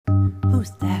Who's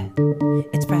that?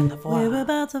 It's Fran Lavoie. We're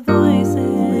about to voice it.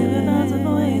 We're about to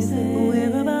voice it.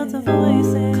 We're about to voice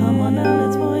it. Come on now,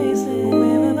 let's voice it.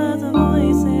 We're about to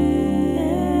voice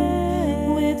it.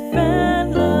 With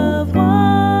Fran Lavoie.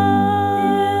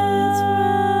 It's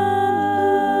Fran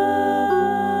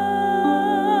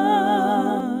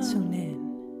Lavoie. Tune in.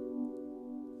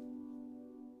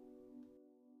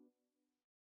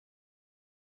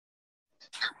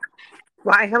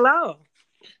 Why, hello.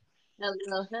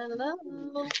 Hello,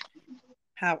 hello.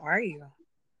 How are you?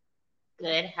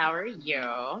 Good. How are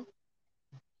you?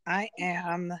 I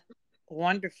am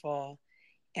wonderful,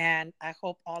 and I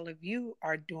hope all of you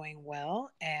are doing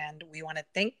well. And we want to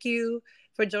thank you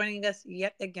for joining us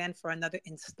yet again for another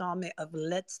installment of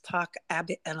Let's Talk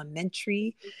Abbott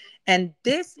Elementary. And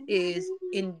this is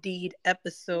indeed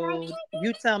episode,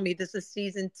 you tell me, this is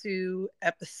season 2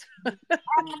 episode.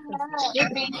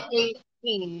 Should be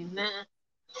 18.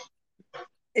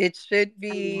 It should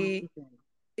be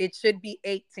it should be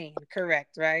 18,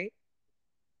 correct, right?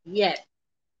 Yes.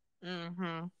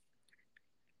 Mm-hmm.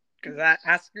 Because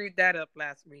I screwed that up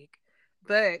last week.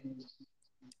 But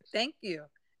thank you.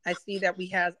 I see that we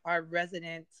have our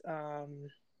resident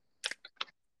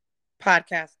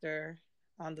podcaster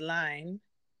on the line.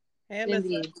 Hey, Alyssa.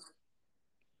 Indeed.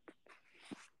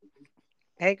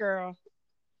 Hey, girl.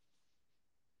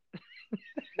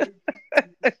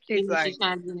 She's She like,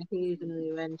 chimes in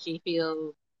occasionally when she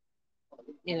feels,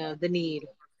 the need.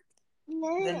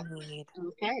 the need.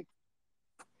 Okay.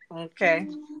 Okay.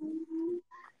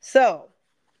 So,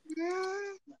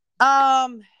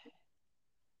 I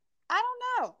don't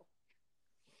know.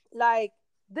 Like,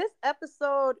 this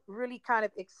episode really kind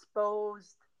of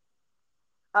exposed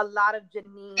a lot of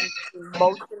Janine's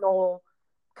emotional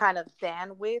kind of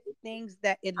bandwidth, things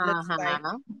that it looks like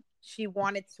Uh-huh. she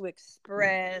wanted to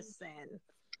express, and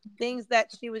things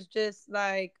that she was just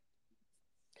like,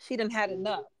 she didn't had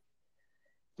enough.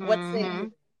 What say Mm-hmm.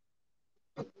 you?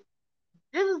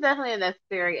 This was definitely a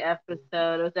necessary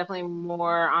episode. It was definitely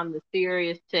more on the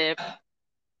serious tip.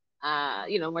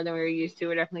 More than we were used to.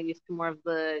 We're definitely used to more of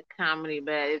the comedy,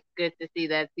 but it's good to see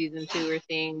that season 2 we're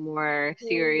seeing more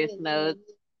serious notes.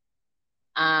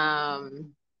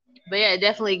 Um, but yeah, it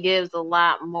definitely gives a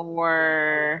lot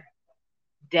more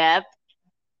depth,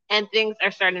 and things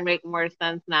are starting to make more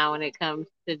sense now when it comes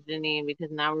to Janine,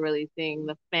 because now we're really seeing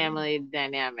the family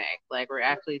dynamic. Like, we're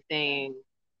actually seeing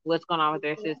what's going on with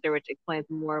their sister, which explains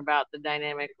more about the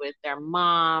dynamic with their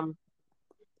mom.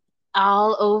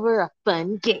 All over a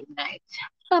fun game night.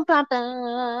 Bum, bum,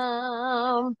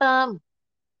 bum, bum.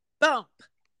 Bump.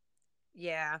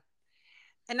 Yeah.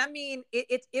 And I mean,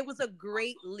 it was a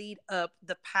great lead up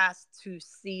the past 2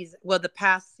 seasons, well, the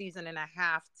past season and a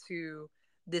half to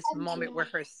this moment with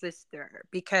her sister,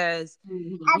 because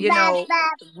Mhm. you know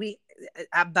we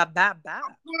ba, ba, ba.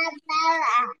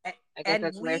 I guess And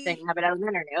that's what they're saying. we Abbott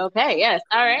Elementary. Okay, yes.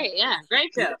 All right. Yeah.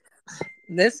 Great show.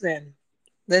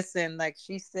 listen, like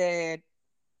she said,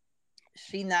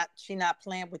 she not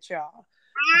playing with y'all.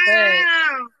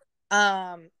 But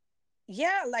um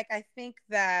yeah, like I think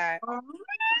that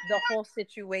the whole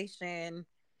situation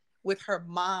with her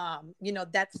mom,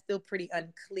 that's still pretty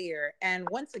unclear. And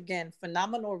once again,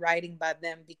 phenomenal writing by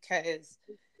them, because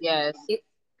Yes. it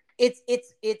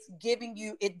it's giving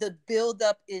you it, the build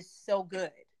up is so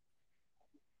good.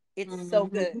 It's so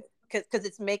good, Hmm. because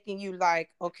it's making you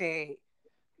like, okay,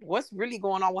 what's really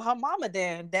going on with her mama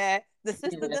then, that the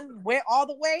sister Yes. then went all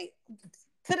the way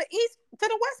to the east, to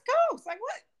the west coast? Like,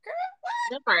 what, girl, what?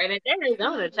 That part. And it's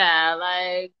Arizona, child.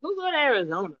 Like, who go to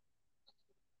Arizona?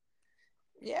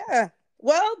 Yeah,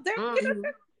 well, they're, Hmm.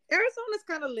 Arizona's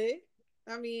kind of lit.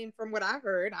 I mean, from what I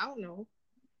heard, I don't know.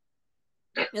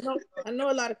 I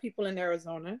know a lot of people in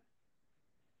Arizona. Okay.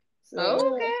 So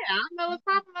I don't know what's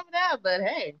popping over there, but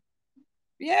hey.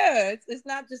 yeah, it's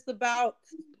not just about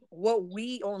what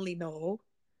we only know.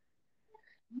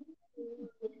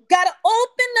 Gotta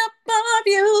open up our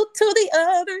view to the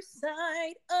other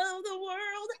side of the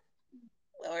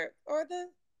world, or the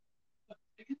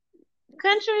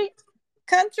Country.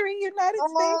 country, United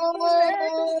States of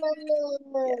America.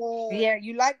 Yeah, yeah,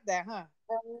 you like that, huh?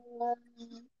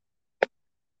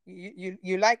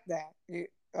 You like that?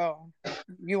 Oh,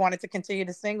 you wanted to continue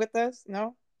to sing with us?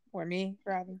 No, or me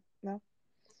rather? No.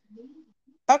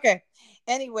 Okay.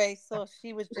 Anyway, so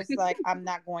she was just like, I'm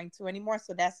not going to anymore.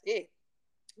 So that's it.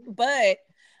 But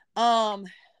um,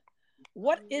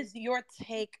 what is your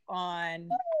take on,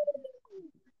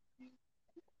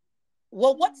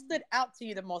 well, what stood out to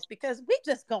you the most? Because we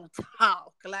just gonna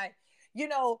talk. Like, you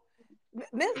know,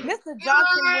 Mr.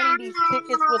 Johnson winning these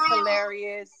tickets was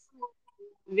hilarious.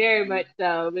 Very much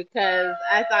so, because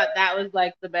I thought that was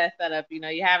like the best setup. You know,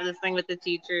 you have this thing with the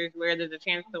teachers where there's a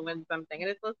chance to win something,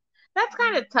 and that's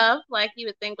kind of tough. Like you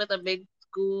would think with a big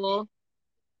school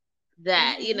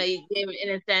that Mm-hmm. you give an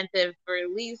incentive for at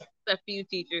least a few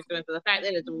teachers to win. So the fact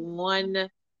that it's one,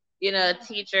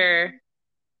 teacher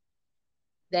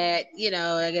that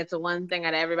gets a one thing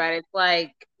out of everybody, it's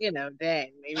like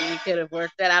dang, maybe we could have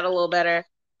worked that out a little better.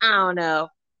 I don't know,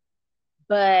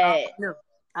 but No.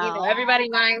 Oh. everybody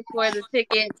vying for the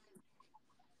ticket.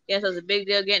 Yes, it was a big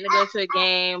deal getting to go to a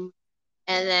game.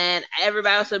 And then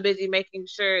everybody was so busy making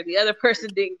sure the other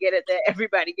person didn't get it that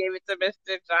everybody gave it to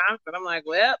Mr. Johnson. I'm like,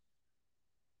 well,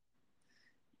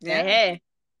 hey, Yeah. hey.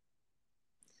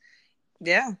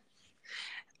 Yeah.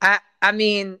 I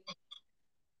mean,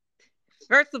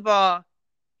 first of all,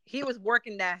 he was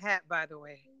working that hat, by the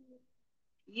way.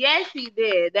 Yes, he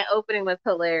did. That opening was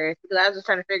hilarious because I was just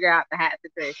trying to figure out the hat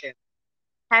situation.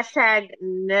 Hashtag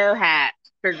no hat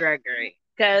for Gregory.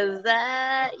 Because,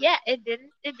 yeah, it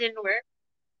didn't work.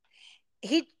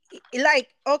 He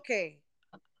like okay.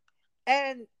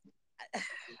 And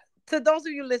to those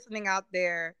of you listening out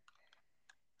there,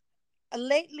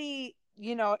 lately,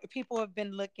 people have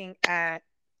been looking at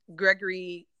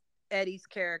Gregory Eddie's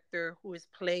character, who is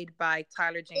played by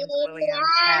Tyler James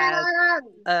Williams, as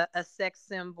a sex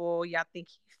symbol. Y'all think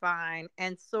he's fine.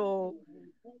 And so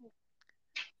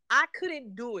I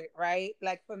couldn't do it, right?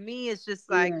 Like for me, it's just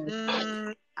like,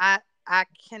 Yes. I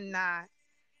cannot.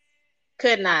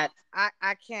 Could not.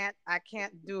 I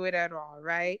can't do it at all,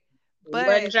 right?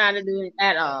 Wasn't But trying to do it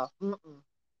at all. Mm-mm.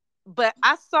 but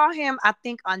I saw him, I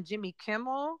think, on Jimmy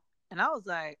Kimmel, and I was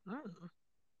like,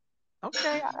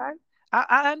 okay,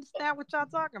 I understand what y'all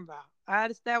talking about. I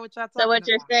understand what y'all So talking what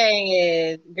you're about. saying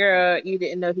is, girl, you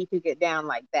didn't know he could get down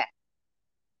like that.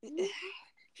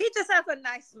 He just has a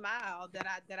nice smile that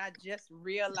I just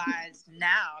realized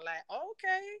now. Like,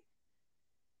 okay,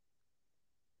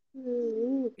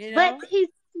 you But know, he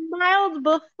smiled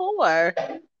before.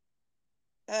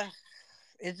 Ugh,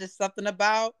 it's just something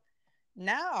about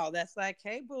now that's like,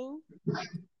 hey, boo,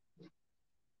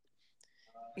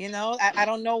 I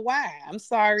don't know why. I'm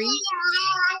sorry.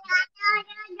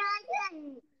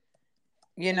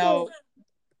 You know,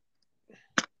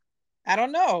 I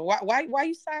don't know why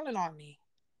you silent on me.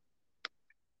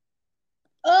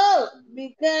 Oh,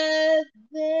 because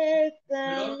there's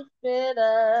some spit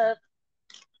up.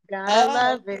 Gotta Oh,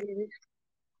 love it.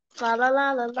 La la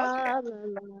la la okay. la la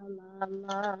la la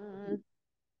la.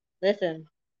 Listen,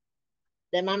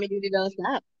 that mommy duty don't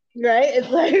stop. Right? It's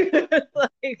like it's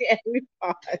like every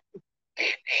pause.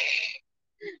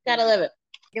 Gotta love it.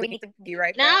 Do we need to be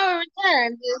right back? Now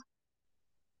return to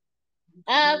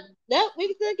nope, we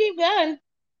can still keep going.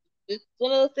 It's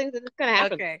one of those things that just kinda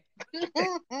happen. Okay.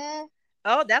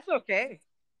 Oh, that's okay.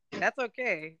 That's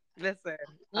okay. Listen,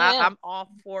 Oh yeah. I'm all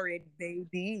for it,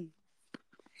 baby.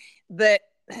 But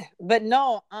but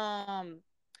no,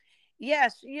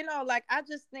 yes, like I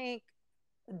just think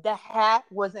the hat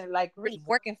wasn't like really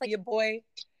working for your boy.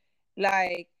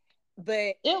 Like,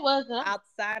 but It wasn't.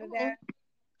 outside of Mm-mm. that,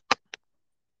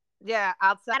 yeah,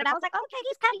 outside of that, I was like, okay,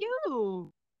 he's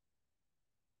cute.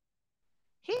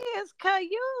 He is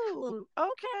cute.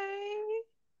 Okay.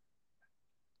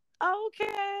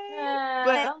 Okay. I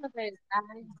But don't know if it's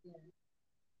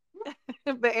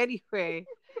but anyway,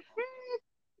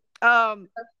 um,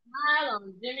 a smile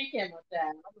on Jimmy Kimmel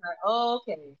time. I'm like,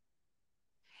 okay.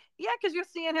 yeah, because you're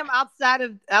seeing him outside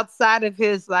of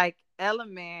his like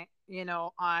element,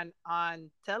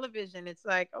 on television. It's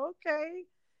like, okay,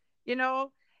 you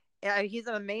know, he's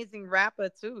an amazing rapper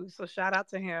too. So shout out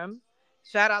to him.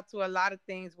 Shout out to a lot of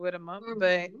things with him,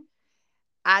 but Mm-hmm.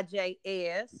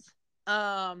 IJS,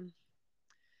 um,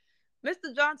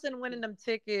 Mr. Johnson winning them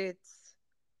tickets,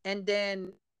 and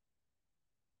then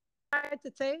tried to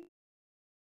take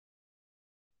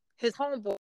his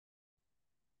homeboy.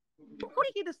 Who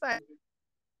did he decide?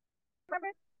 Remember?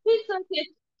 He took his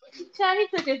child, he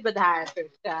took his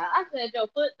podiatrist child. I said, your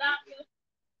foot doctor?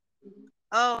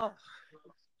 Oh,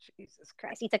 Jesus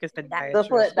Christ! He took his The podiatrist.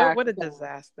 foot What doctor a child.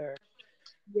 disaster!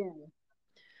 Yeah.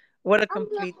 What a I'm just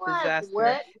complete like, disaster!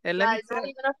 what? And let me Like, not tell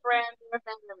you, even a friend or a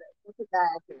family member. The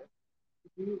podiatrist.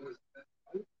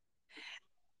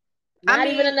 I Not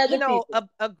even mean, another teacher.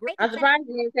 a great I'm attempt. surprised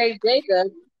you didn't take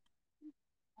Jacob.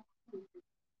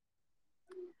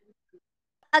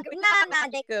 Nah,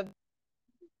 Jacob.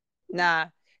 Nah,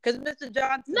 because Mr.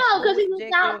 No, Johnson's cool because he with was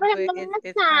out Jacob, for him but the it's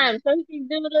last kind of time, so he can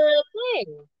do the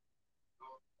thing.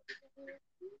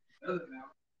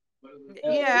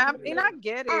 yeah. I mean, I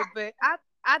get it, but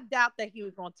I doubt that he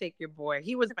was gonna take your boy.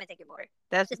 He wasn't gonna take your boy.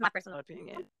 That's just my personal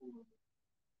opinion.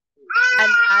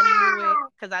 I knew it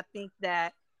because I think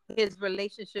that his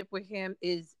relationship with him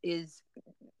is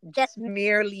just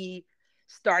merely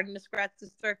starting to scratch the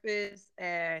surface.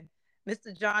 And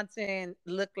Mr. Johnson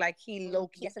looked like he low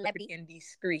key a celebrity in these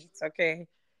streets. Okay,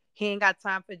 he ain't got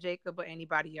time for Jacob or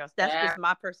anybody else. That's Yeah. just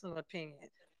my personal opinion.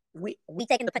 We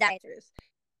taking the podiatrist.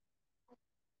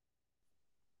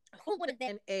 Who would have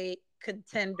been a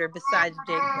contender besides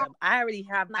Jacob? I already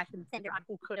have my contender on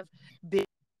who could have been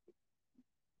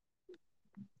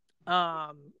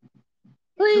um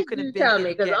who Please could have do been tell his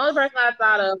me, because the only guest. person I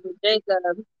thought of was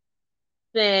Jacob,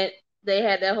 since they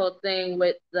had that whole thing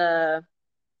with the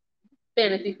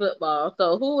fantasy football.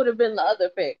 So who would have been the other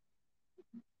pick?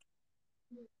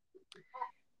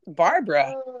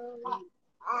 Barbara.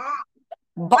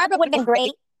 Barbara would have been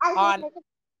great on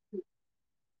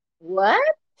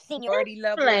What? seniority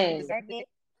level. She Explain. deserved it.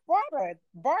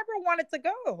 Barbara wanted to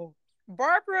go.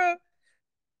 Barbara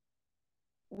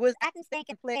was acting stank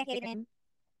and playing hidden.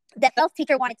 The health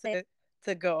teacher wanted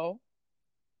to go,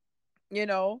 you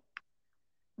know,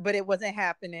 but it wasn't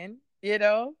happening, you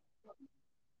know.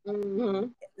 Mm-hmm.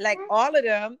 Like all of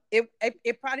them, it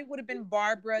probably would have been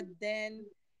Barbara. Then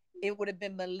it would have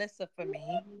been Melissa for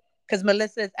me, because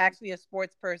Melissa is actually a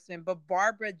sports person. But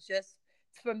Barbara, just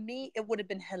for me, it would have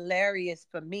been hilarious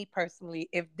for me personally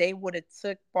if they would have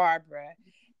took Barbara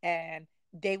and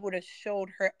they would have showed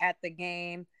her at the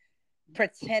game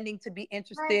pretending to be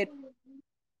interested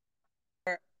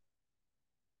or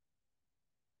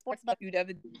sports stuff you'd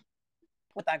ever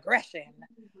with aggression,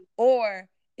 or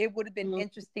it would have been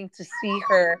interesting to see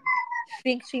her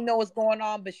think she know what's going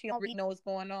on, but she don't really know what's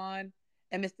going on.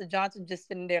 And Mr. Johnson just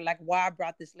sitting there like, why I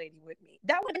brought this lady with me.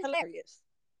 That would have been hilarious.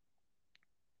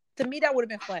 To me, that would have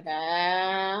been funny.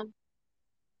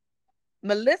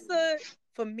 Melissa,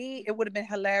 for me, it would have been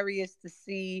hilarious to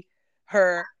see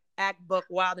her act buck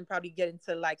wild and probably get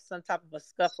into like some type of a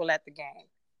scuffle at the game.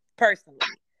 Personally.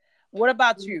 What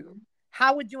about you?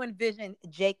 How would you envision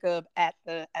Jacob at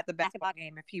the basketball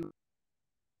game if he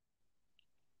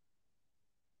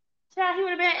Yeah, he would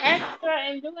have been extra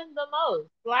and doing the most,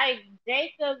 like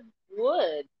Jacob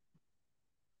would.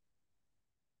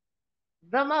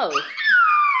 The most.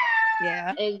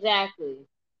 Yeah. Exactly.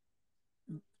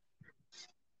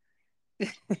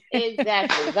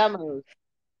 Exactly. The most.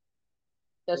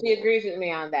 So she agrees with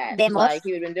me on that. Like,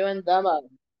 he would have been doing the most.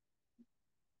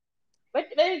 But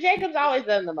Jacob's always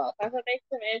done the most. That's what makes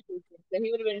him interesting. So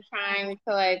he would have been trying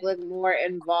to like look more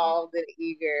involved and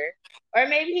eager. Or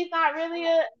maybe he's not really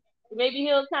a. Maybe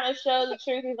he'll kind of show the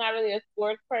truth. He's not really a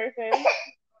sports person.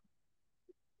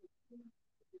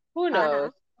 Who Uh-huh.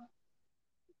 knows?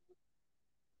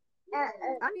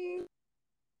 I mean,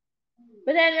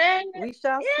 But then we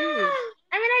shall see. yeah.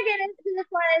 I mean, I get it because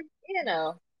it's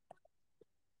like,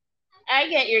 I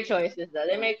get your choices though.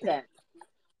 They make sense.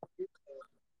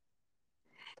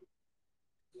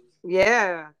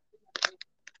 Yeah.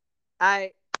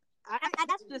 I, I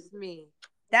that's just me.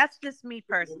 That's just me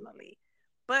personally.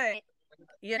 But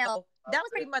that was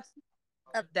pretty much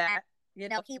of that.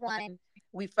 He won.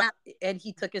 We found, and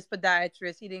he took his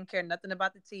podiatrist. He didn't care nothing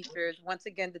about the teachers. Once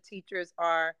again, the teachers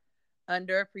are Nope.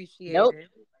 underappreciated.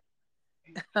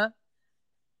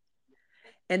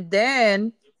 And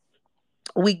then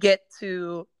we get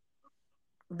to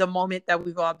the moment that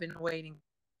we've all been waiting.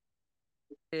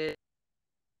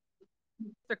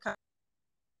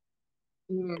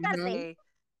 Mm-hmm.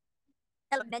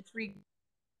 Elementary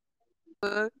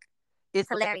book is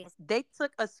hilarious. They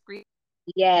took a screen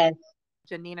Yes. of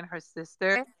Janine and her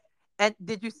sister. And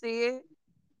did you see it?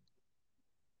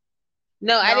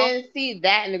 No, I No? didn't see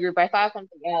that in the group. I saw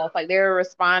something else. Like they were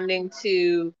responding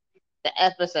to the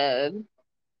episode.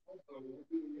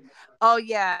 Oh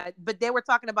yeah, but they were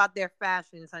talking about their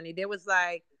fashions, honey. There was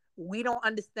like, we don't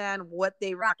understand what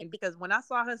they rocking, because when I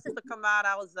saw her sister come out,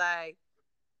 I was like,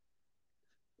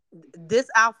 this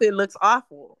outfit looks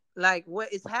awful. Like,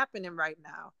 what is happening right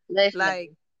now? Listen,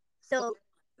 Like, so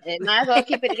it might as well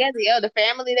keep it together. Yo, the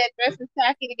family that dresses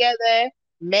tacky together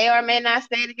may or may not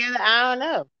stay together. I don't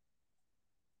know.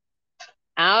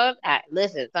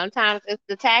 Listen, sometimes it's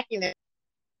the tackiness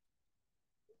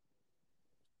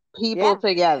people yeah.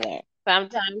 together.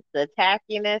 Sometimes the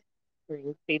tackiness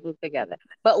brings people together.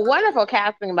 But wonderful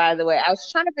casting, by the way. I was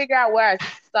trying to figure out where I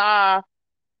saw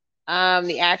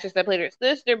the actress that played her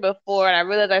sister before, and I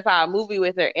realized I saw a movie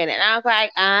with her in it. And I was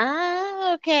like,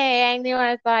 okay, I knew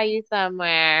I saw you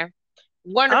somewhere.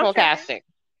 Wonderful Okay. casting.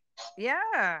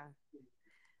 Yeah.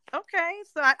 Okay.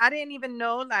 So I didn't even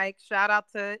know. Like, shout out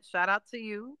to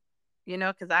you,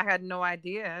 because I had no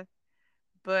idea.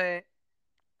 But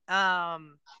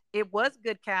it was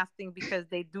good casting because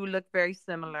they do look very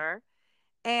similar.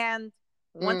 And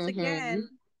once Mm-hmm. again,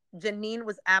 Janine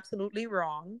was absolutely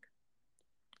wrong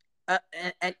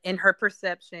in her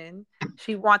perception.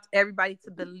 She wants everybody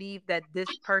to believe that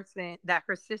this person, that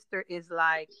her sister is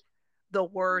like the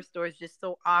worst or is just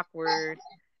so awkward.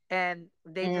 And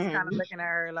they just kind of Mm-hmm. looking at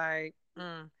her like,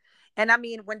 mm. And I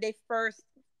mean, when they first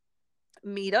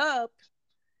meet up,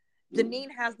 Janine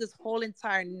has this whole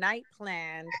entire night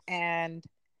planned, and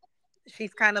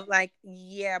she's kind of like,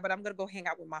 yeah, but I'm gonna go hang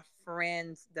out with my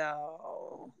friends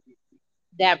though.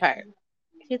 That part.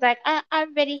 She's like, I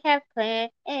already have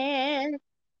plans.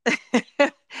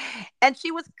 And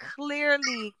she was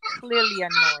clearly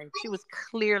annoyed. She was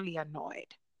clearly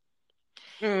annoyed,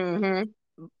 Mm-hmm.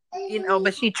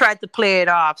 but she tried to play it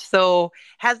off. So,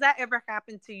 has that ever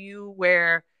happened to you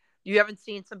where you haven't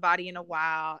seen somebody in a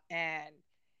while and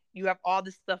you have all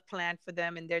this stuff planned for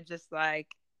them and they're just like,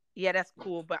 yeah, that's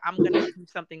cool, but I'm going to do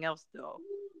something else though.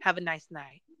 Have a nice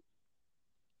night.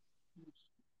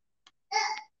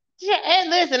 Yeah, and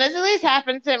listen, it's at least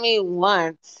happened to me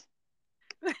once.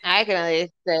 I can at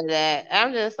least say that.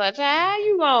 I'm just like, how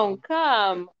you gonna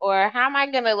come? Or how am I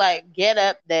gonna like get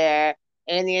up there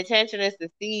and the intention is to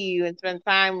see you and spend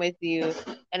time with you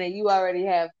and then you already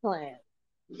have plans?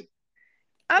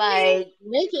 I mean, Like,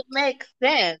 make it make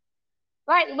sense.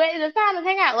 Like, but the time to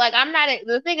hang out. Like, I'm not.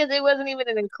 The thing is, it wasn't even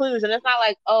an inclusion. It's not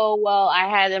like, oh well, I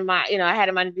had in mind, I had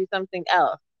in mind to do something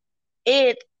else.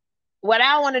 It what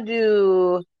I want to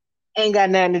do ain't got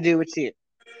nothing to do with you.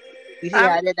 You see how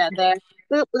I'm I did that there?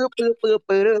 Boop boop boop boop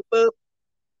boop boop.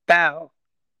 bow.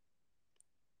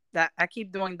 That I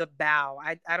keep doing the bow.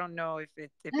 I don't know if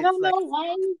I it's don't like know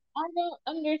why. I don't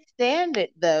understand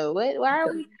it though. Why are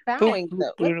we boop bowing boop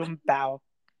though? What boom bow.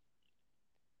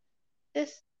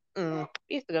 this?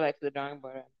 We used to go back to the drawing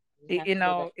board. We Y- have You to go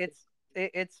back know, to.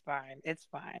 it's fine. It's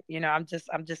fine. I'm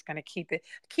just gonna keep it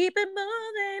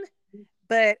moving.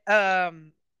 But I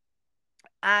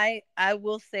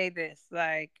will say this,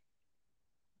 like,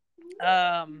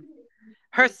 um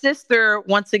her sister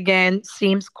once again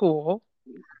seems cool.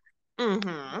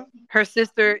 Mm-hmm. Her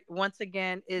sister once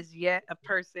again is yet a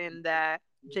person that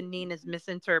Janine is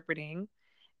misinterpreting.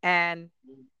 And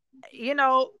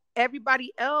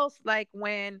everybody else, like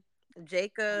when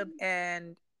Jacob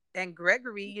and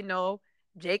Gregory,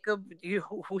 Jacob,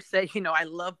 who said, I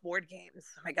love board games.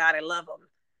 Oh my God, I love them.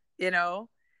 You know,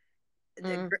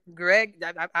 Mm. Greg,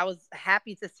 I was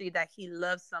happy to see that he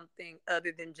loves something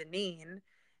other than Janine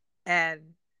and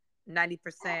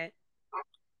 90%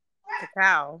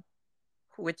 cacao,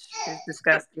 which is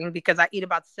disgusting because I eat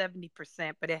about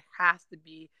 70%, but it has to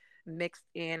be mixed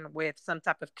in with some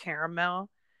type of caramel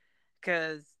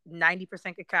because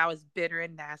 90% cacao is bitter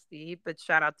and nasty. But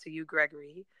shout out to you,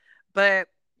 Gregory. But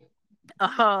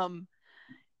um,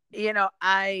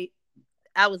 I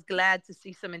was glad to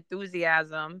see some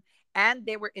enthusiasm, and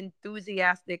they were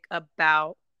enthusiastic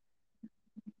about,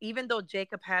 even though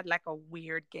Jacob had like a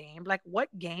weird game. Like, what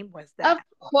game was Of that?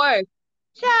 course.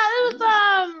 Child, it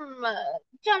was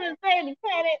John Baby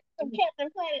Planet from Captain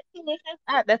Planet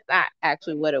Foolishness. That's not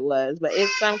actually what it was, but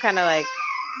it's some kind of like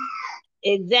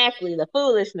exactly the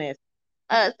foolishness.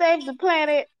 Save the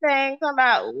planet thing, something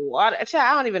about water. Child,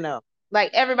 I don't even know.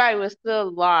 Like everybody was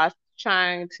still lost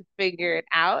trying to figure it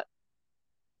out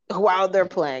while they're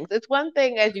playing. So it's one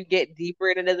thing as you get deeper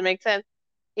and it doesn't make sense.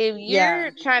 If Yeah,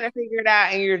 you're trying to figure it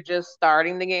out and you're just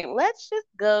starting the game, let's just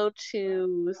go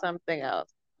to something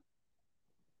else.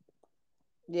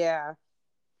 yeah,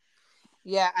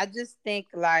 yeah. I just think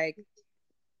like,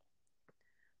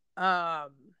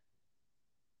 um,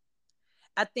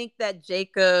 I think that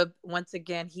Jacob, once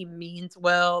again, he means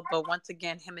well, but once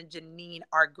again, him and Janine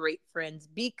are great friends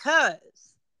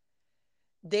because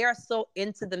they are so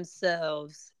into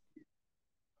themselves.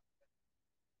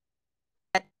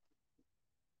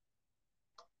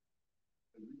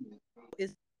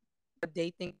 Is what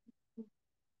they think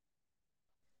around them is just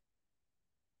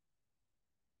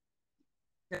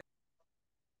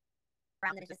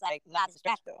like, nah, this is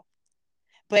trash though.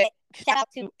 But shout out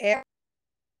to Eric,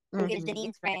 who is Mhm.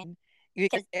 Janine's friend,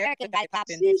 because Erica got it popping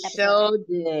She this episode. sure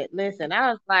did. Listen,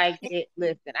 I was like,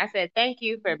 listen, I said, thank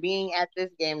you for being at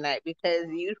this game night because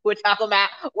you were talking about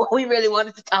what we really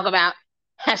wanted to talk about.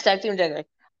 Hashtag Team Juggler.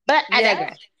 But I Yeah,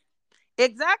 digress.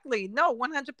 exactly. No,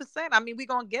 100%. I mean, we're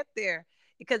going to get there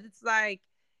because it's like,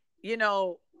 you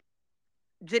know,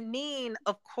 Janine,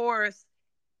 of course,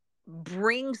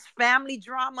 brings family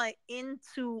drama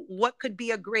into what could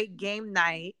be a great game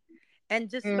night and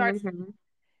just starts, Hmm.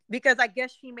 because I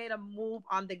guess she made a move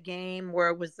on the game where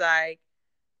it was like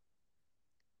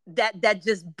that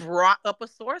just brought up a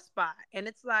sore spot. And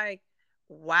it's like,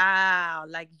 wow,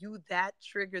 like you that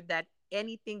triggered that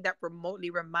anything that remotely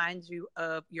reminds you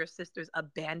of your sister's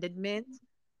abandonment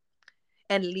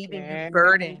and leaving you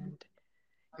burdened,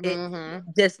 it Mm-hmm.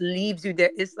 just leaves you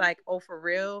there. It's like, oh, for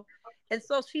real. And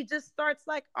so she just starts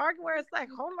like arguing. Where it's like,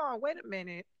 hold on, wait a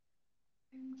minute,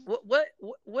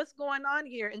 what's going on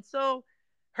here? And so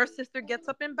her sister gets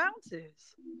up and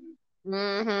bounces,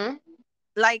 Mm-hmm.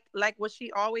 like what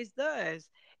she always does.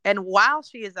 And while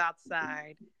she is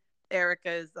outside,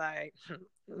 Erica is like,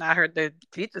 I heard the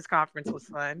teachers conference was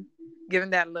fun,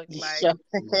 giving that look like, Sure.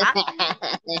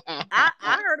 I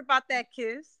I heard about that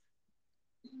kiss.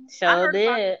 I Sure heard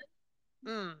about did.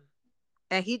 mm.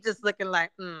 And he just looking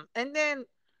like mm. And then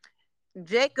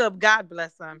Jacob, God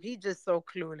bless him, he just so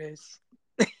clueless.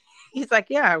 He's like,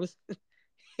 yeah, I was.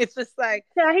 It's just like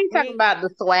Yeah, he's talking we, about the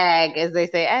swag, as they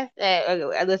say. I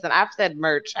said, listen, I've said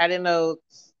merch. I didn't know,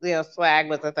 swag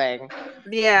was a thing.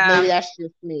 yeah. Maybe that's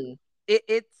just me.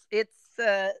 It's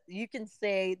you can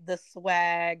say the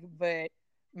swag, but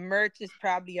merch is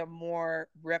probably a more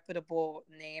reputable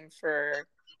name for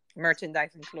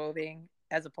merchandise and clothing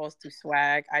as opposed to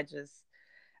swag. I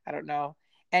don't know.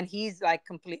 And he's like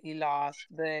completely lost.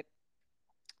 But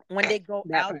when they go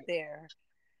That out part. there,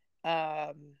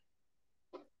 um,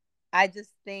 I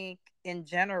just think in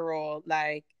general,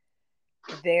 like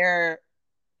their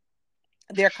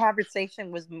their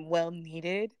conversation was well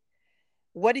needed.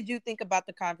 What did you think about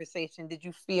the conversation? Did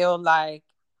you feel like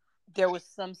there was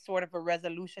some sort of a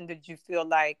resolution? Did you feel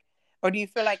like, or do you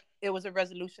feel like it was a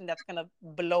resolution that's going to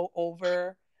blow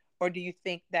over? Or do you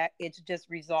think that it's just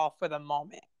resolved for the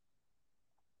moment?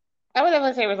 I would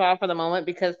definitely say resolve for the moment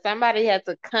because somebody had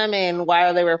to come in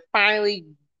while they were finally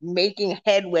making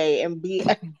headway and be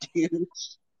a dude.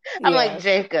 I'm like, Yes.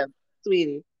 Jacob,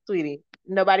 sweetie,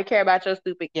 nobody care about your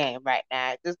stupid game right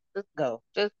now. Just go.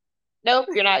 Just nope,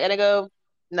 you're not gonna go.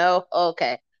 No,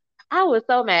 okay. I was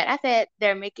so mad. I said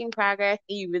they're making progress.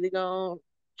 And you really gonna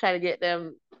try to get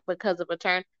them because of a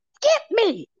turn? Get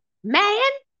me, man.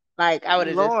 Like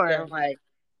Lord.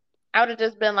 I would have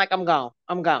just been like, I'm gone.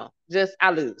 I'm gone. Just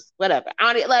I lose. Whatever.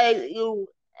 I don't like you.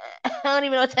 I don't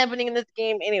even know what's happening in this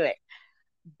game anyway.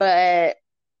 But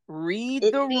Read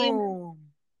it the seems room.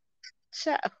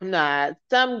 Nah,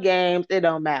 some games it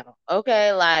don't matter.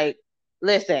 Okay, like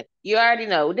listen, you already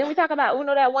know. Didn't we talk about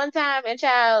Uno that one time? And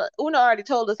child, Uno already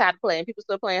told us how to play, and people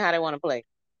still playing how they want to play.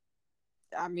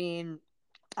 I mean,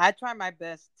 I try my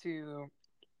best to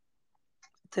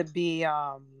be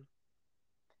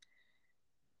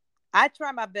I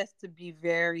try my best to be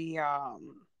very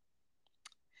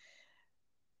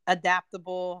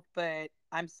adaptable, but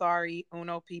I'm sorry,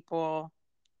 Uno people.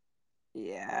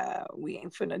 Yeah, we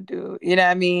ain't finna do. You know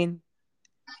what I mean?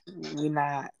 We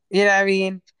not. You know what I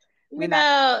mean? We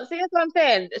not. See that's what I'm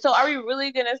saying. So are we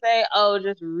really gonna say, oh,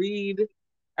 just read?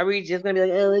 Are we just gonna be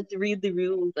like, oh, let's read the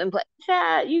rules and play?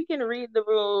 Chat, you can read the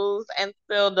rules and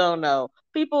still don't know.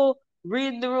 People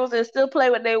read the rules and still play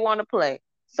what they want to play.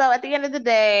 So at the end of the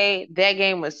day, that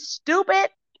game was stupid.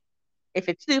 If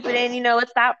it's stupid and you know it,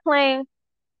 stop playing.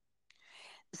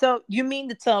 So you mean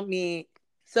to tell me?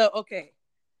 So okay,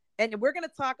 and we're gonna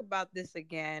talk about this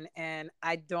again. And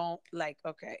I don't like.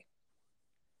 Okay,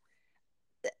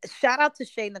 shout out to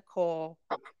Shay Nicole,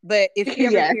 but if she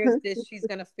ever Yes. hears this, she's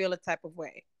gonna feel a type of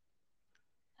way.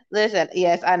 Listen,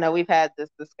 yes, I know we've had this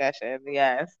discussion.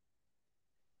 Yes.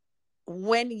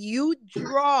 When you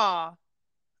draw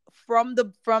from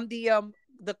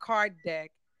the card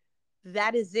deck,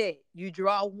 that is it. You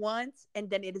draw once, and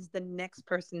then it is the next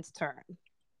person's turn.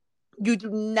 You do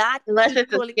not Unless keep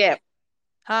it's a pulling, skip.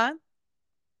 huh?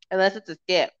 Unless it's a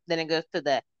skip, then it goes to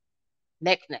the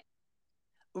next.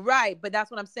 Right, but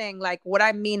that's what I'm saying. Like, what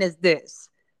I mean is this: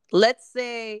 let's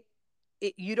say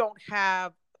you don't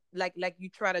have like you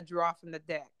try to draw from the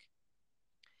deck.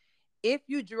 If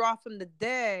you draw from the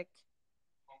deck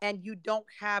and you don't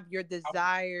have your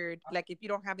desired, like if you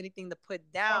don't have anything to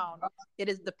put down, it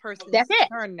is the That's person's it.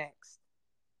 turn next.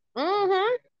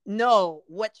 Mm-hmm. No,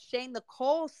 what Shane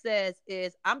Nicole says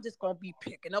is, I'm just gonna be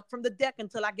picking up from the deck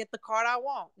until I get the card I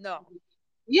want. No,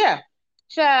 Yeah.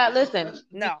 Child, listen, you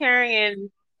no.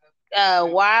 carrying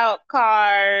wild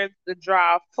cards, the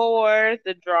draw fours,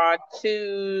 the draw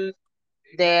twos.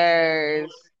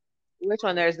 There's which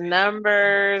one? There's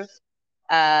numbers,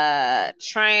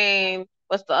 train.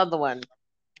 What's the other one?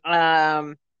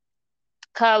 Um,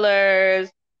 colors.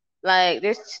 Like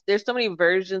there's so many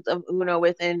versions of Uno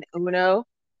within Uno.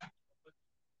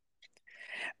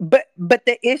 But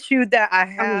the issue that I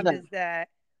I'm just have done. is that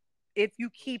if you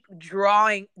keep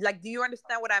drawing, like, do you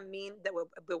understand what I mean? That with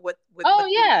Oh the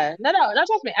yeah, no,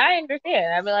 trust me, I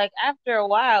understand. I mean, like after a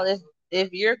while,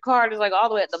 if your card is like all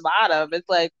the way at the bottom, it's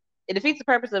like it defeats the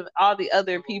purpose of all the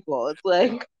other people. It's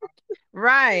like it's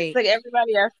Right. like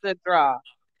everybody has to draw.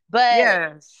 But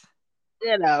Yes.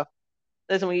 you know,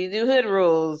 listen, when you do hood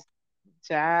rules,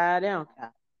 child, they don't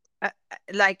count.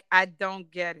 Like I don't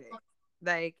get it.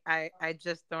 Like I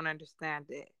just don't understand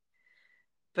it.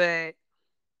 But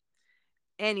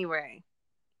anyway,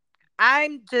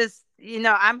 I'm just,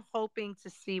 I'm hoping to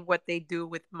see what they do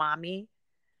with mommy.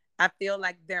 I feel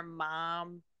like their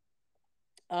mom,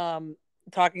 um,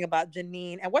 talking about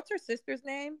Janine, and what's her sister's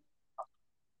name?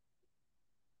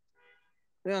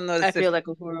 We don't know the I feel sister. like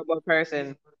a horrible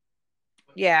person.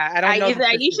 Yeah, I don't know Is the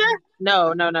it sister's Aisha? name.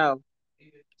 No, no, no.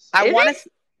 I Is want it? to,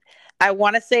 I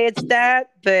want to say it's that,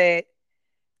 but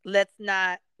let's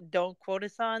not. Don't quote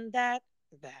us on that.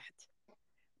 That.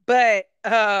 But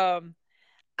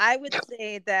I would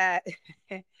say that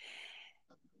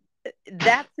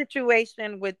that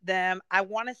situation with them, I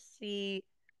want to see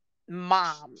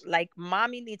mom. Like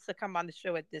mommy needs to come on the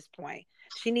show at this point.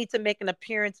 She needs to make an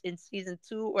appearance in season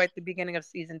 2 or at the beginning of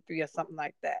season 3 or something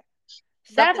like that.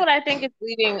 That's Something what I think it's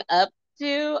leading up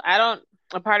to. I don't.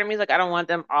 A part of me is like, I don't want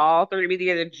them all three to be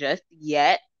together just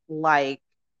yet. Like,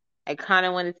 I kind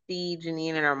of want to see Janine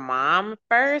and her mom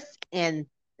first, and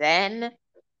then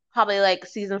probably like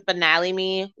season finale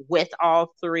me with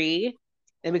all three.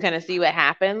 Then we kind of see what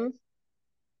happens.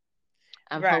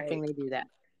 I'm hoping right. they do that.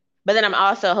 But then I'm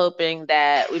also hoping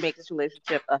that we make this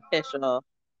relationship official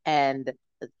and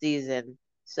the season.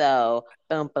 So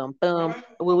boom, boom, boom.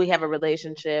 Will we have a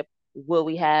relationship? Will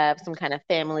we have some kind of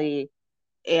family,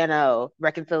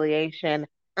 reconciliation?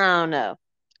 I don't know.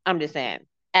 I'm just saying.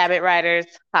 Abbott writers,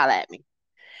 holla at me.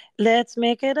 Let's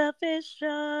make it official.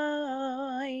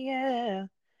 Yeah.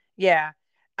 Yeah.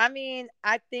 I mean,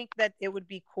 I think that it would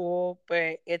be cool,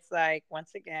 but it's like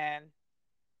once again,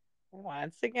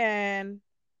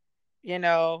 you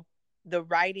know, the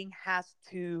writing has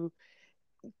to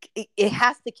it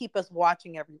has to keep us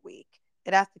watching every week.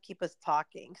 It has to keep us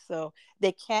talking. So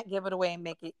they can't give it away and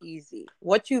make it easy.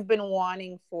 What you've been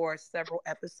wanting for several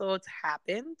episodes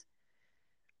happened,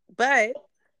 but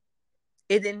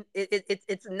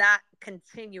it's not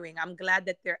continuing. I'm glad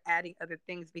that they're adding other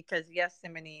things because yes,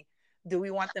 Simony, do we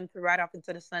want them to ride off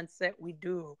into the sunset? We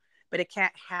do, but it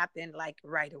can't happen like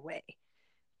right away.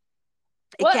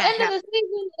 It Well, can't end of the happen.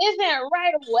 season isn't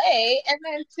right away. And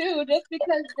then, too, just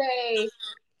because they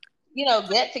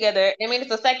get together. I mean,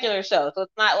 it's a secular show, so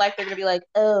it's not like they're gonna be like,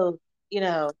 oh, you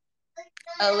know,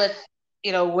 let's,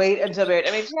 wait until marriage.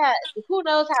 I mean, yeah, who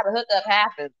knows how the hookup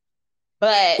happens,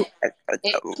 but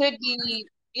it could be,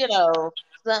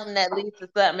 something that leads to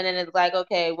something, and then it's like,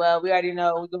 okay, well, we already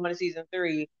know we're going to season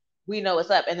 3. We know what's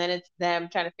up, and then it's them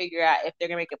trying to figure out if they're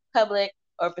gonna make it public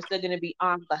or if it's still gonna be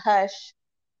on the hush.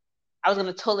 I was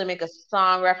gonna totally make a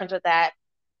song reference with that.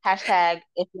 Hashtag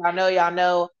if y'all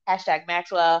know, hashtag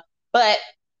Maxwell. But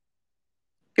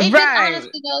it could Right,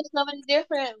 honestly go so many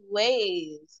different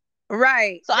ways.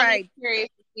 right, So I'm just right. curious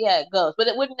to see how it goes. But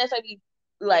it wouldn't necessarily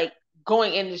be like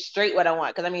going into straight what I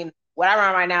want. Because I mean, what I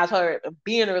want right now is her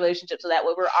be in a relationship so that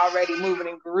way we're already moving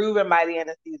and grooving by the end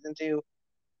of season 2.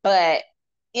 But,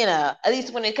 at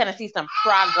least when they kind of see some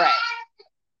progress.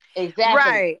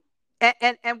 Exactly.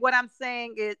 Right. And what I'm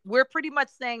saying is we're pretty much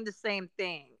saying the same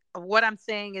thing. What I'm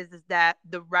saying is that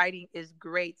the writing is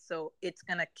great, so it's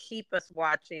gonna keep us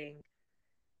watching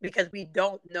because we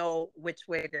don't know which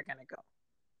way they're gonna go.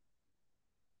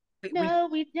 We we, No,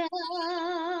 we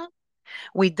don't.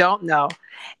 we don't know.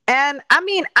 And I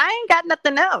mean, I ain't got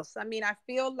nothing else. I mean, I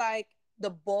feel like the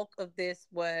bulk of this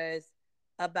was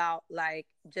about like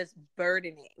just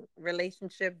burdening,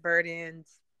 relationship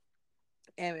burdens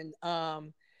and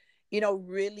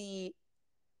really,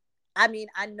 I mean,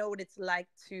 I know what it's like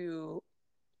to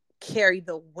carry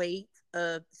the weight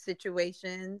of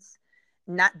situations,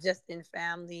 not just in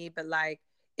family, but like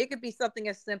it could be something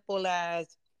as simple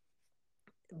as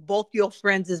both your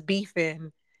friends is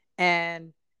beefing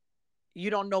and you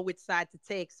don't know which side to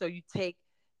take. So you take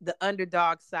the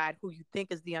underdog side, who you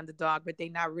think is the underdog, but they're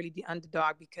not really the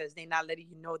underdog because they're not letting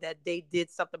you know that they did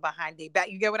something behind their back.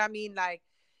 You get what I mean? Like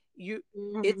you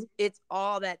Mm-hmm. it's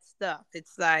all that stuff.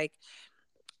 It's like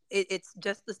it's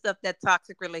just the stuff that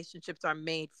toxic relationships are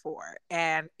made for.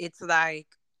 And it's like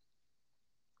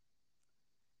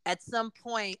at some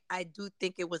point, I do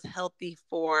think it was healthy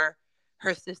for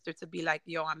her sister to be like,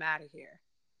 yo, I'm out of here.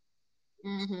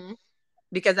 Mm-hmm.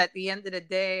 Because at the end of the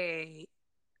day,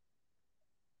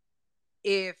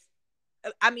 if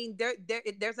I mean,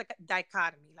 there's a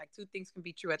dichotomy. Like two things can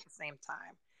be true at the same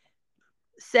time.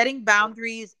 Setting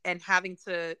boundaries and having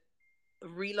to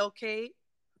relocate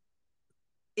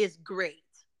is great,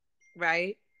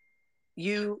 right?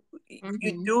 you you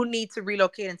Mm-hmm. do need to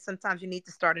relocate, and sometimes you need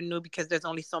to start anew because there's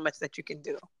only so much that you can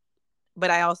do.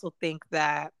 But I also think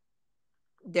that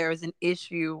there is an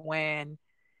issue when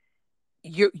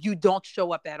you don't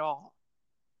show up at all,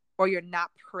 or you're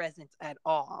not present at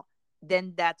all.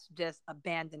 Then that's just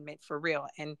abandonment for real.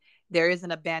 And there is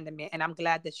an abandonment, and I'm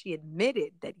glad that she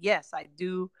admitted that, yes, I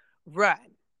do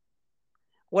run.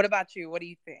 What about you? What do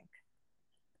you think?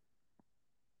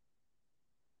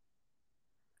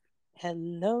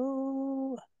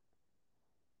 Hello.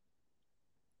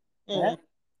 Mm.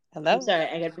 I'm Hello. sorry,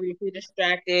 I got briefly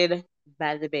distracted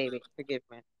by the baby. Forgive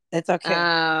me. It's okay.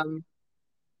 Um,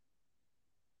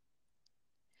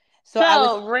 So I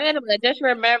was so randomly, I just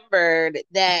remembered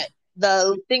that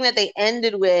the thing that they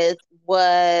ended with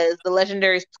was the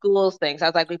legendary schools thing. So I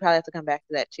was like, we probably have to come back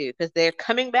to that too because they're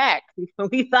coming back.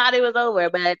 We thought it was over,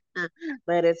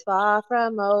 but it's far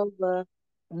from over.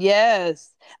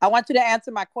 Yes. I want you to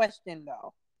answer my question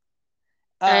though.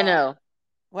 I Uh, know.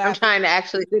 what I'm happened? trying to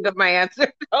actually think of my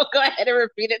answer. So go ahead and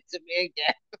repeat it to me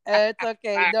again. It's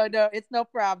okay. No, no, it's no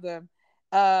problem.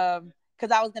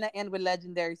 Because I was gonna end with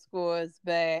legendary scores,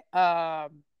 but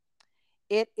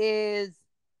it is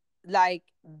like,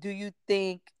 do you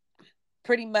think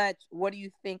pretty much what do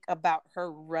you think about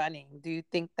her running? Do you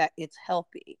think that it's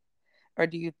healthy? Or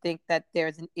do you think that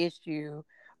there's an issue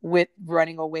with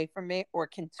running away from it? Or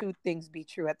can two things be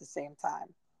true at the same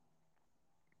time?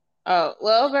 Oh,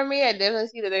 well, for me, I definitely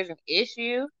see that there's an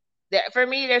issue. That for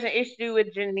me, there's an issue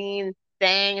with Janine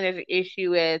staying, and there's an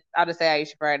issue with I'll just say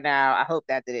Aisha for right now. I hope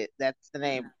that did it. That's the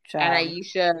name. And Child.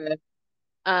 Aisha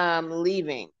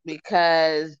leaving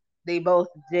because they both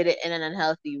did it in an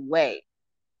unhealthy way.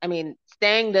 I mean,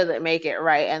 staying doesn't make it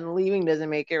right, and leaving doesn't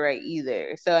make it right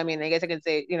either. So, I mean, I guess I could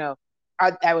say,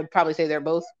 I would probably say they're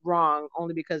both wrong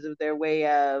only because of their way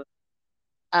of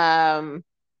um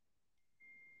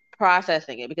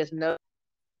processing it. Because no,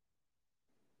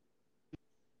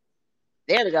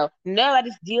 there we go.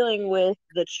 Nobody's dealing with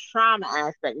the trauma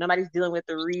aspect. Nobody's dealing with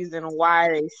the reason why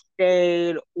they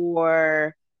stayed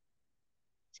or,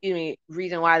 excuse me,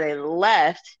 reason why they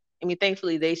left. I mean,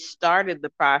 thankfully, they started the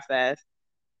process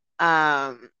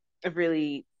of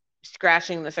really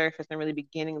scratching the surface and really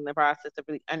beginning the process of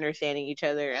really understanding each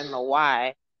other and the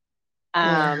why.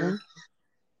 Um, Mm-hmm.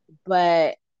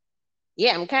 but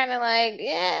yeah, I'm kind of like,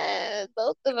 yeah,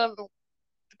 both of them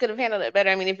could have handled it better.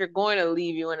 I mean, if you're going to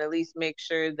leave, you want to at least make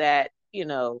sure that,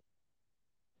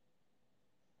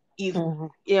 if Mm-hmm.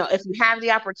 if you have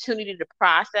the opportunity to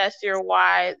process your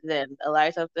why, then allow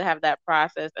yourself to have that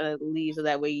process and leave so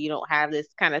that way you don't have this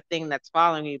kind of thing that's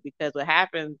following you. Because what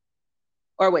happens,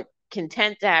 or what can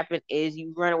tend to happen, is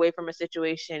you run away from a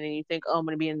situation and you think, oh, I'm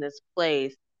going to be in this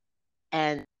place,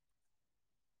 and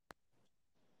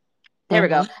there we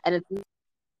go, Mm-hmm. and it's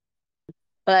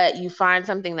but you find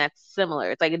something that's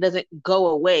similar. It's like it doesn't go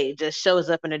away; it just shows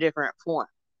up in a different form.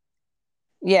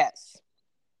 Yes.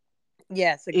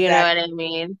 Yes, You know what I exactly.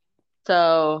 mean?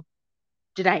 So,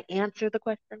 did I answer the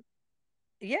question?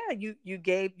 Yeah, you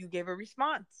gave a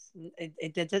response.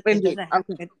 It Indeed. doesn't have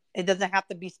Okay. it doesn't have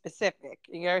to be specific.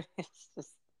 It's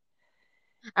just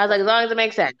I was like, as long as it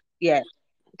makes sense. Yeah.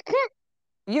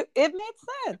 you. It made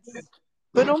sense,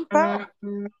 but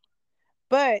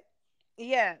but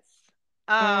yes.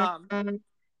 Um.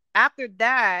 After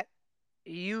that,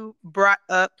 you brought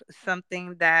up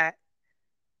something that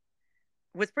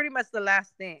was pretty much the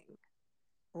last thing,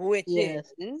 which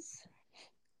Yes. is,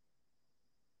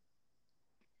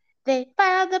 They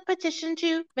filed the petition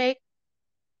to make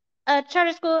a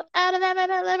charter school out of Abbott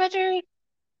Elementary.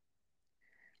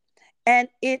 and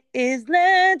it is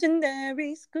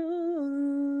legendary schools.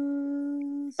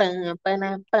 Bum,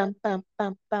 ba-dum, bum, bum,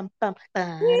 bum, bum, bum,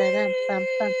 ba-da-dum, bum,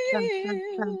 bum, bum, bum,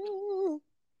 bum. Woo!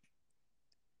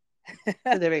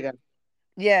 So there we go.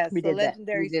 Yes, We so did that.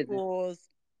 We legendary did that. schools.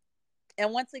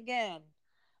 And once again,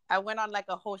 I went on like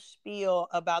a whole spiel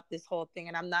about this whole thing,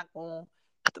 and I'm not going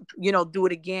to, do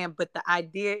it again. But the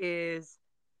idea is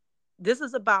this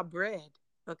is about bread,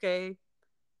 okay?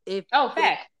 If Oh, if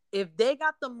fact. if they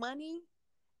got the money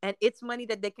and it's money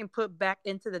that they can put back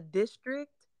into the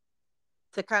district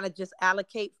to kind of just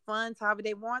allocate funds however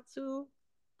they want to,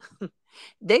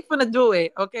 they gonna do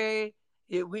it, okay?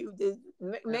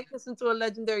 Make this into a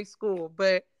legendary school,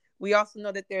 but we also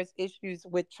know that there's issues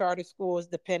with charter schools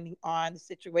depending on the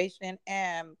situation,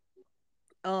 and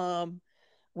um,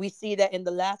 we see that in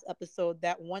the last episode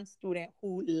that one student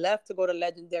who left to go to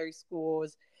legendary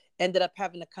schools ended up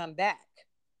having to come back.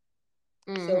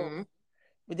 So Mm-hmm.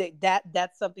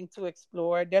 that's something to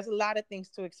explore. There's a lot of things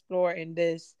to explore in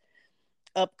this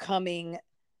upcoming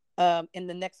in the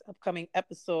next upcoming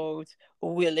episodes.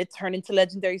 Will it turn into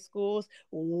legendary schools?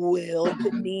 Will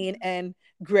Janine and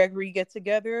Gregory get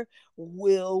together?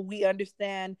 Will we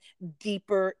understand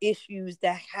deeper issues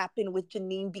that happen with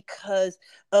Janine because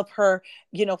of her,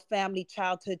 family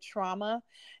childhood trauma?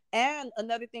 And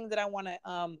another thing that I want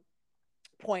to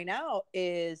point out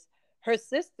is her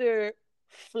sister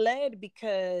fled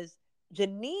because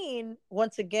Janine,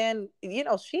 once again,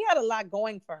 she had a lot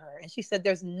going for her. And she said,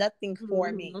 there's nothing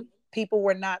for me. Mm-hmm. People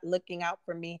were not looking out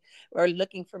for me or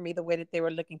looking for me the way that they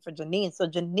were looking for Janine. So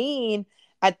Janine,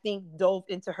 I think, dove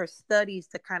into her studies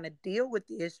to kind of deal with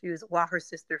the issues while her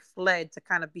sister fled to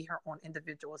kind of be her own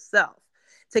individual self,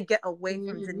 to get away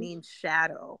from Mm-hmm. Janine's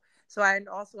shadow. So I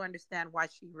also understand why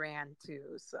she ran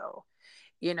too. So,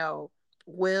 you know,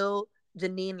 will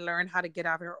Janine learn how to get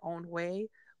out of her own way?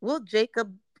 Will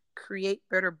Jacob create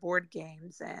better board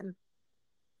games? And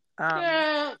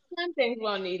Yeah, some things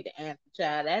won't need the answer,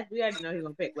 child. That's we already know he's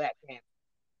gonna pick Whack Game.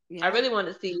 I yeah, really want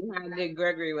to see how good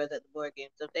Gregory was at the board game.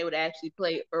 So if they would actually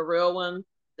play a real one,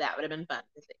 that would have been fun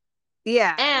to see.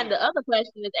 yeah, And yeah, the other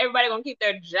question is, everybody gonna keep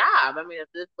their job? I mean, if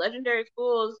this legendary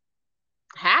schools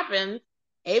happens,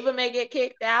 Ava may get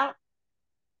kicked out.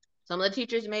 Some of the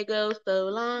teachers may go so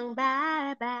long,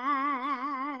 bye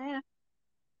bye.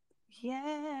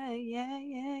 yeah, yeah,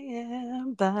 yeah, yeah.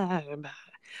 Bye, bye.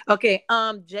 Okay,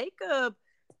 Jacob,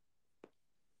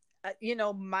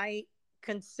 might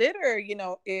consider,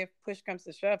 if push comes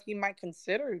to shove, he might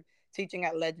consider teaching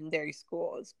at legendary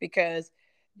schools because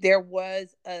there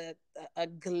was a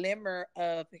glimmer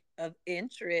of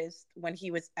interest when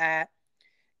he was at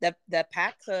the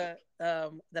PACA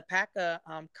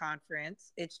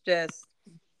conference. It's just,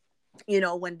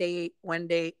 when they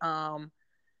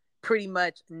pretty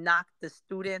much knocked the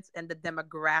students and the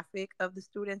demographic of the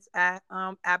students at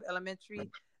Abbott Elementary,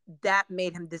 that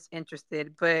made him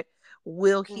disinterested. But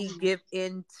will he Mm-hmm. give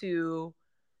into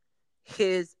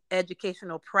his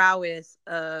educational prowess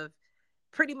of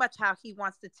pretty much how he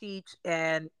wants to teach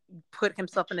and put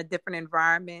himself in a different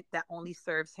environment that only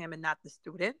serves him and not the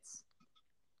students?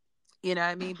 You know what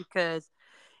I mean? Because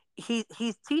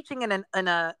he's teaching in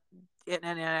a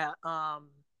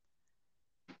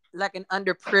like an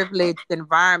underprivileged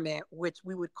environment, which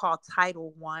we would call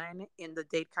Title One in the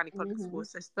Dade County public Mm-hmm. school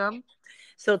system.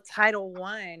 So Title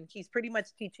One, he's pretty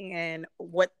much teaching in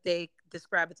what they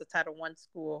describe as a Title One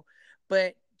school.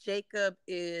 But Jacob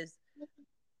is,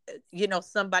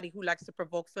 somebody who likes to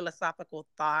provoke philosophical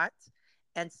thought.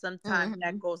 And sometimes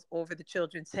that Mm-hmm. goes over the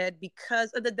children's head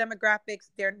because of the demographics.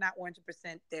 They're not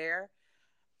 100% there.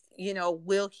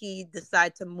 Will he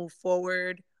decide to move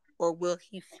forward or will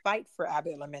he fight for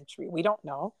Abbott Elementary? We don't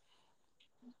know.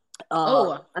 Um,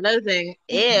 Oh, another thing,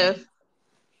 if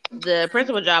the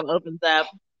principal job opens up,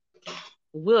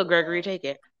 will Gregory take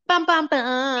it? Bum bum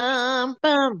bum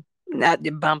bum. not the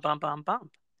bump, bump, bump,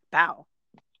 bump. Bow.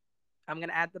 I'm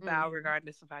gonna add the bow Mm-hmm.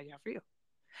 regardless of how y'all feel.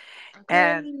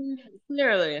 And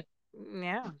Clearly.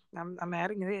 yeah, I'm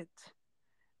adding it.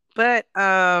 But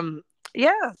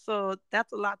yeah, so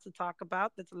that's a lot to talk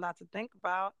about. That's a lot to think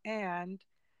about, and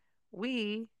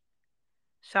we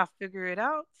shall figure it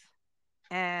out.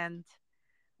 And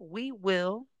we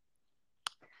will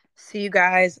see you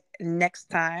guys next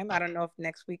time. I don't know if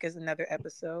next week is another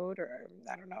episode or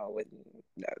I don't know.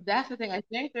 That's the thing. I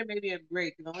think there may be a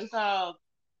break. We only saw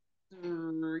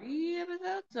 3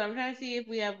 episodes, so I'm trying to see if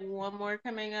we have one more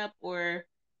coming up or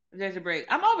if there's a break.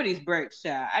 I'm over these breaks,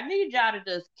 child. I need y'all to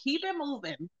just keep it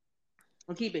moving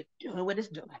and keep it doing what it's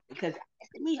doing because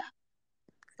it's me up.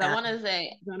 So I Uh, want to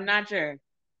say I'm not sure.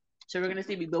 So we're gonna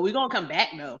see, but we're gonna come back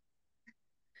though.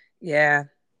 yeah,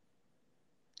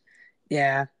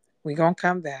 yeah. We gonna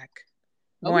come back.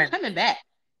 Oh, we Bueno. coming back.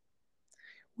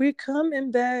 We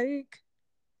coming back.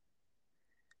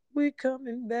 We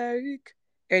coming back.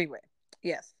 Anyway,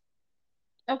 yes.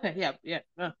 Okay, yeah,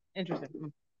 yeah.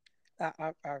 Interesting. All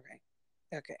right.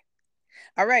 Okay.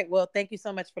 All right. Well, thank you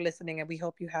so much for listening, and we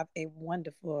hope you have a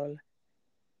wonderful,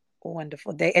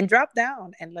 wonderful day. And drop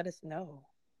down and let us know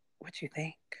what you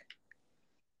think.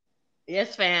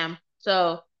 Yes, fam.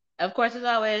 So, of course, as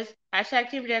always, hashtag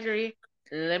Team Gregory.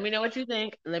 Let me know what you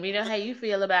think. Let me know how you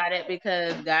feel about it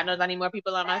because God knows I need more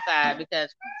people on my side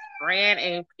because Fran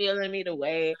ain't feeling me the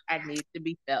way I need to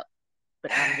be felt.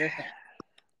 But I'm just saying.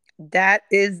 That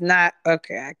is not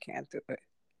okay. I can't do it.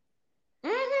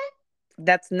 Hmm.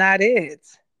 That's not it.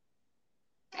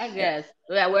 I guess.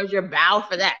 Yeah, where's your bow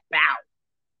for that? Bow.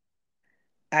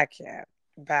 I can't.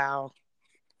 Bow.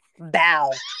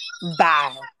 Bow.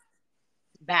 Bow.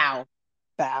 Bow.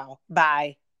 Bow.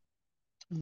 Bye.